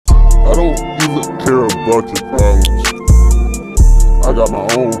don't even care about your problems. I got my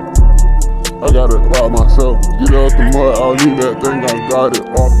own. I got it by myself. Get out the mud, I don't need that thing, I got it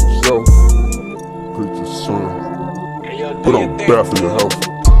off the shelf. Preacher son, but I'm bad for your health.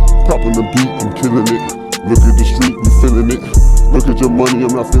 Popping the beat, I'm killing it. Look at the street, we feeling it. Look at your money,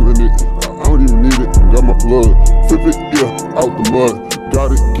 I'm not feeling it. I don't even need it, got my blood. Flip it, yeah, out the mud.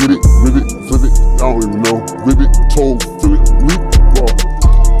 Got it, get it, rip it, flip it, I don't even know. Rip it, toe, flip it, leap, ball.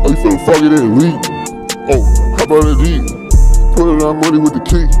 Oh, you feeling foggy, then leap. Oh, how about it eat? Put in that money with the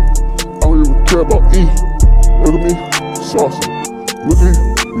key. I don't even care about E. Look at me, saucy. Look at you,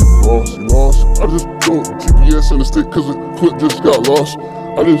 lost. I just throw GPS in the stick cause the clip just got lost.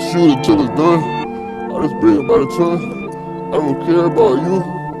 I just shoot it till it's done. I just bring it by the ton. I don't care about you.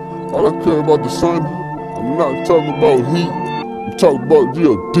 All I care about the sun. I'm not talking about heat. I'm talking about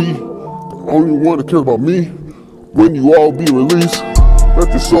G.O.D. The only one that care about me. When you all be released, let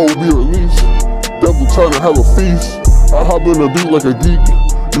your soul be released. Devil trying to have a feast. I hop in the beat like a geek.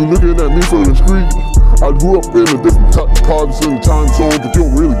 You looking at me from the street. I grew up in a different parts in the time zone, but you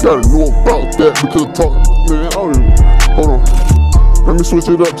don't really gotta know about that because I talk, man, I don't even, hold on. Let me switch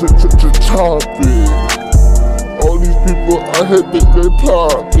it up to chopping. All these people, I hit they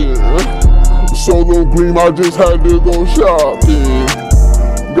popping. Solo gleam, I just had to go shopping.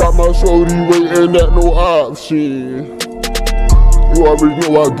 Got my shorty waiting at no option. You already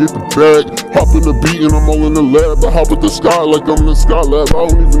know I get the bag. Hop in the beat and I'm all in the lab. I hop at the sky like I'm in the sky lab.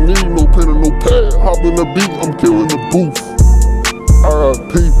 I don't even need no pen or no pad. Hop in the beat, I'm killing the booth.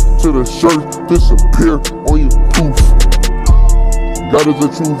 RIP to the shirt, disappear on your poof. God is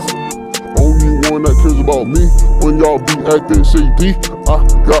the truth. Only one that cares about me. When y'all be acting shady, I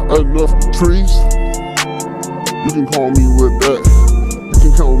got enough trees. You can call me with that. You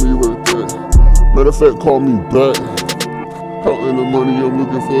can count me with that. Matter of fact, call me back. Counting the money, I'm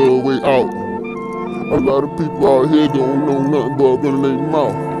looking for a way out. A lot of people out here don't know nothing but running their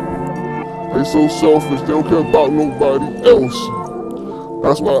mouth. They so selfish, they don't care about nobody else.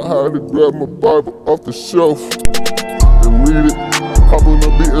 That's why I had to grab my Bible off the shelf and read it. Hop on the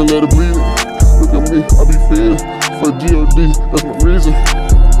beat and let it bleed it. Look at me, I be fearing for G.O.D. That's my reason.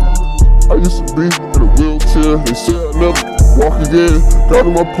 I used to be in a wheelchair. They said I never walk again. Got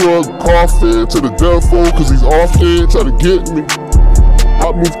in my plug, coughing to the devil, cause he's off there, try to get me.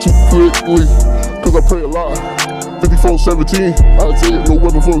 I move too quickly, cause I pray a lot. 54-17, I say it, no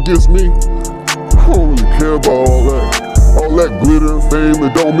weapon for against me. I don't really care about all that. All that glitter and fame,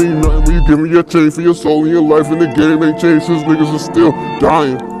 it don't mean nothing when you give me your chain for your soul and your life, and the game ain't changed since niggas are still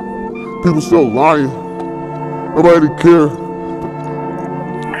dying. People still lying. Nobody care.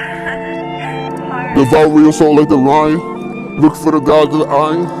 Devour your soul like the lion. Look for the God of the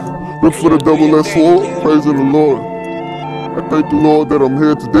iron. Look for the double-edged sword. Praising the Lord. I thank the Lord that I'm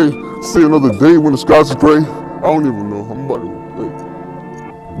here today. See another day when the skies are gray. I don't even know. I'm about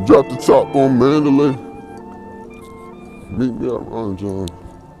to drop the top on Mandalay. Meet me out Ron John.